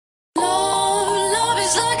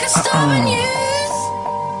stubborn youth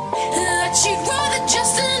that you'd rather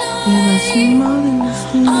just deny.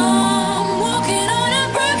 I'm walking on a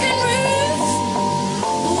broken roof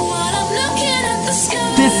while I'm looking at the sky.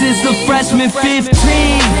 This is the freshman 15.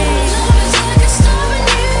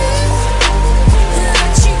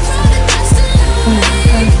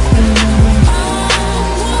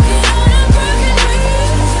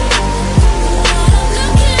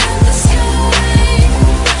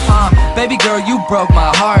 Baby girl, you broke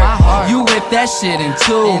my heart. You ripped that shit in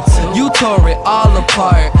two. You tore it all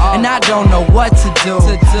apart, and I don't know what to do.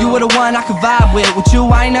 You were the one I could vibe with you,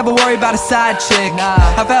 I ain't never worried about a side chick.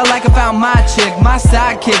 I felt like I found my chick, my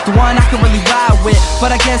sidekick, the one I could really ride with.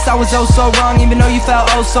 But I guess I was oh so wrong, even though you felt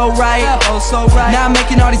oh so right. Now I'm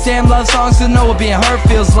making all these damn love songs to know what being hurt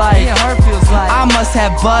feels like. I must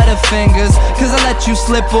have butterfingers, cause I let you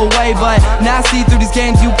slip away. But now I see through these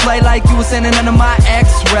games you play, like you were sending under my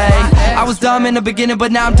x-ray. I was dumb in the beginning,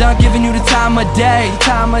 but now I'm done giving you the time of day.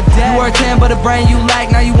 You were a 10, but a brain you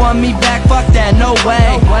like, now you want me back? Fuck that, no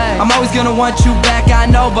way. I'm always gonna want you back, I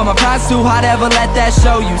know, but my pride's too high to ever let that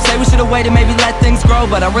show you. Say we should've waited, maybe let things grow,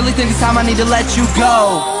 but I really think it's time I need to let you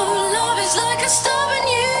go. Love is like a stubborn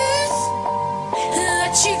youth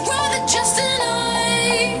that you'd rather just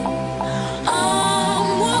deny.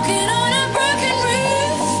 I'm walking on a broken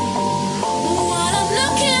roof while I'm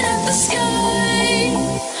looking at the sky.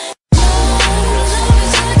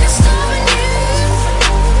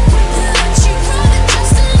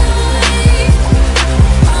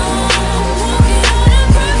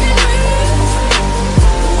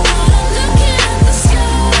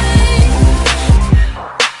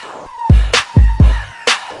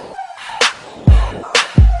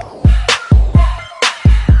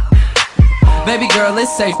 Baby girl,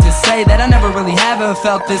 it's safe to say that I never really haven't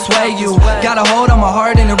felt this way. You got a hold on my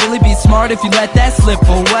heart, and it really be smart if you let that slip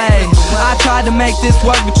away. I tried to make this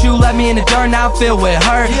work, but you left me in the dirt, now I feel with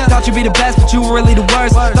hurt. Thought you'd be the best, but you were really the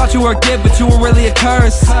worst. Thought you were a gift, but you were really a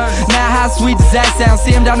curse. Now how sweet does that sound?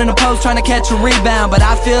 See him down in the post trying to catch a rebound, but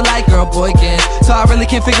I feel like girl boy again, so I really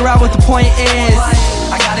can't figure out what the point is.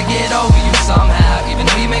 I gotta get over you somehow, even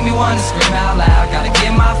though you make me wanna scream out loud. Gotta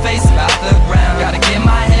get my face about the ground, gotta get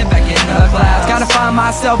my head back in the clouds. Gotta find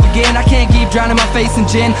myself again, I can't keep drowning my face in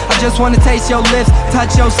gin. I just wanna taste your lips,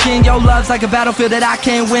 touch your skin. Your love's like a battlefield that I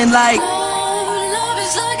can't win like. Love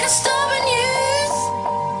is like a stubborn youth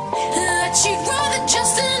that you'd rather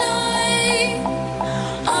just deny.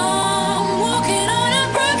 I'm walking on a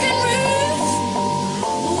broken roof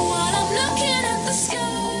while I'm looking at the sky.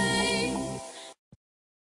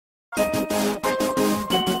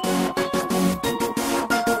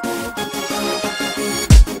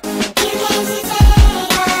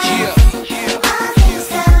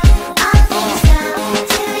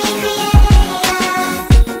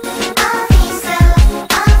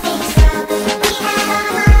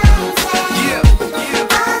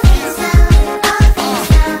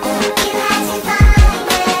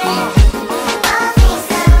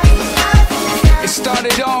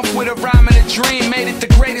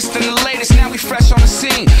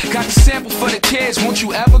 Won't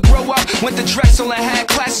you ever grow up? Went to Drexel and had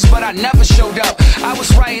classes, but I never showed up. I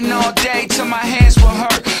was writing all day till my hands were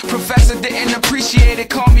hurt. Professor didn't appreciate it,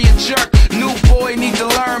 called me a jerk. New boy, need to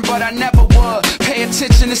learn, but I never would. Pay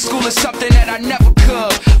attention to school is something that I never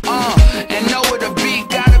could. And know where the beat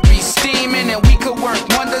gotta be steaming, and we could work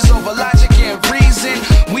wonders over logic and reason.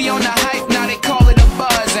 We on the hype, now they call it a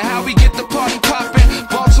buzz. And how we get the party poppin',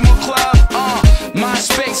 Baltimore Club,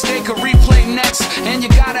 MySpace, they could replay next. And you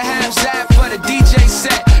gotta have Zap for the DJ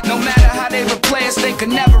set. No matter how they replace, they could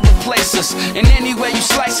never replace us. And any way you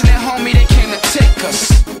slicing it, homie, they came to take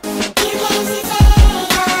us.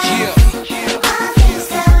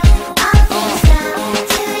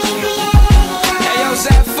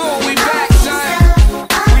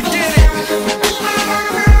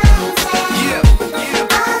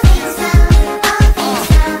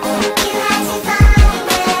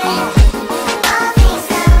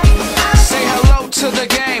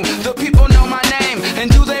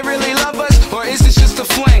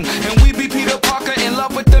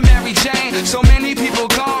 So many people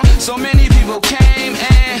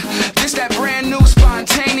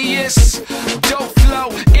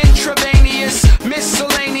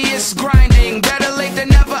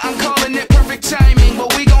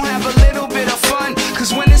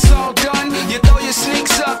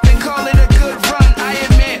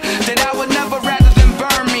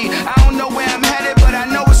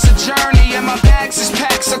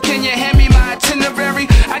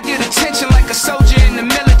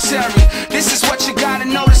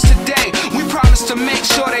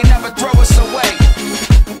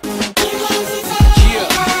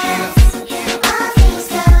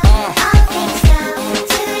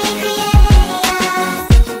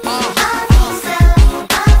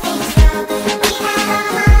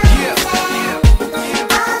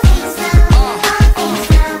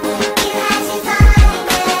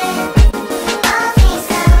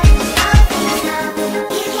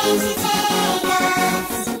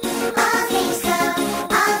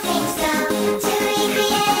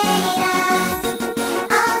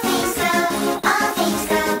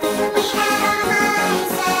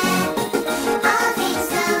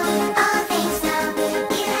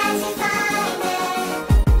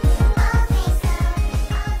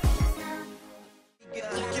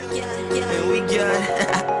gun.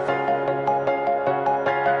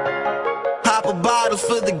 Pop a bottle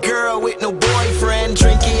for the girl with no boyfriend.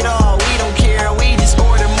 Drink it all, we don't care, we just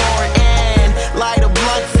order more. And light a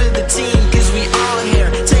blunt for the team, cause we all here.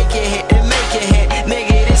 Take a hit and make a hit,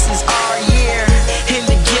 nigga, this is our year. In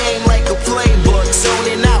the game like a playbook,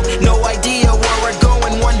 zoning out. No idea where we're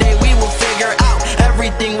going, one day we will figure out.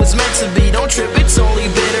 Everything was meant to be, don't trip, it's only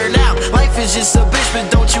bitter now. Life is just a bitch, but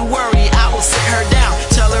don't you worry, I will sit her down.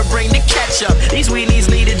 Tell her bring the ketchup, these weenies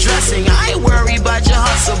need a dressing. I ain't worried about your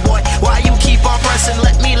hustle, boy. Why you keep on pressing?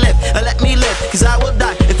 Let me live, cause I will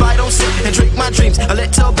die if I don't sit and drink my dreams. A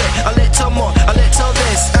little bit, a little more, a little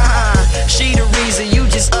this. She the reason you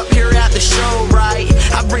just up here at the show, right?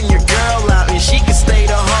 I bring your girl out and she can stay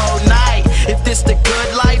the whole night. If this the good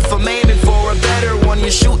life, I'm aiming for a better one.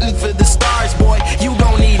 You're shooting for the stars, boy, you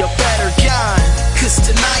gon' need a better gun. Cause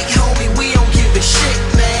tonight, homie, we don't give a shit,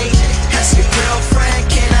 man. Ask your girlfriend,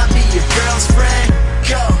 can I be your girl's friend?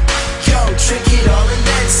 Go, trick it all and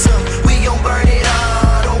then some. We gon' burn it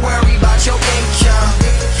all, don't worry about your income.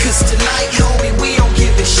 Cause tonight, homie, we don't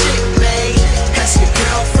give a shit, man. Ask your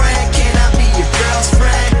girlfriend, can I be your girl's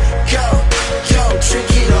friend? Go, trick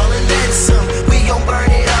it all and then some. We gon'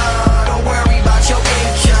 burn it all, don't worry about your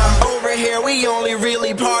income. Over here, we only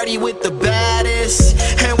really party with the baddest.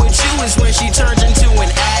 And with you is when she turns into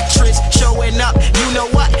an actress. Showing up, you know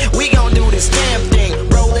what? We gon' do this damn thing.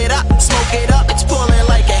 Roll it up, smoke it up, it's pulling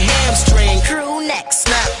like a hamstring. Crew neck,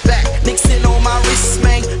 snap back, mixing on my wrist,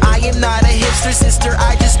 man. I am not a hipster, sister,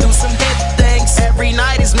 I just do some hip things. Every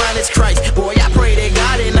night is mine, it's Christ. Boy, I pray to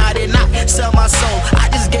God and I did not sell my soul. I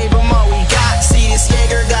just gave him all we got. See this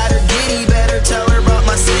Jaeger got her giddy, better tell her about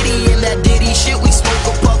my city. And that Diddy shit, we smoke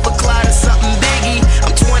a puff a cloud of something biggie.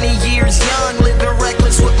 I'm 20 years young, living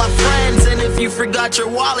reckless with my friends. And if you forgot your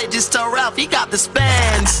wallet, just tell Ralph, he got the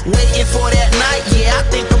spends. Waiting for that night,